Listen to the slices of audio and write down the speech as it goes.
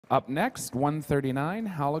Up next,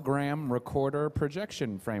 139,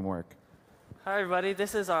 Hologram-Recorder-Projection-Framework. Hi, everybody.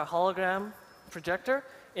 This is our hologram projector.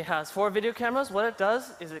 It has 4 video cameras. What it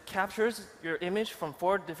does is it captures your image from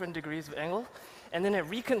 4 different degrees of angle, and then it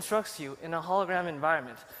reconstructs you in a hologram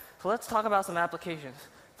environment. So let's talk about some applications.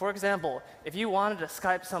 For example, if you wanted to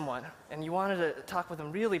Skype someone and you wanted to talk with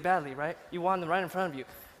them really badly, right? You want them right in front of you.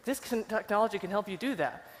 This technology can help you do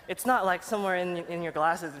that. It's not like somewhere in your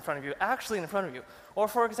glasses in front of you, actually in front of you. Or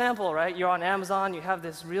for example, right, you're on Amazon, you have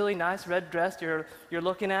this really nice red dress you're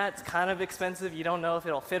looking at, it's kind of expensive, you don't know if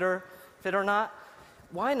it'll fit or not.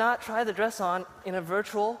 Why not try the dress on in a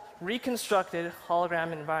virtual, reconstructed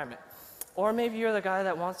hologram environment? Or maybe you're the guy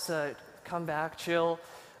that wants to come back, chill,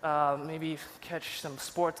 maybe catch some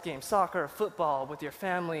sports games, soccer, football with your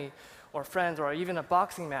family or friends, or even a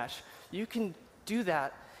boxing match. You can do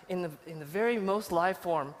that in the very most live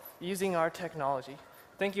form using our technology.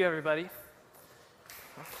 Thank you, everybody.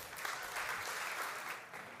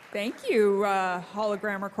 Thank you,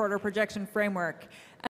 Hologram Recorder Projection Framework.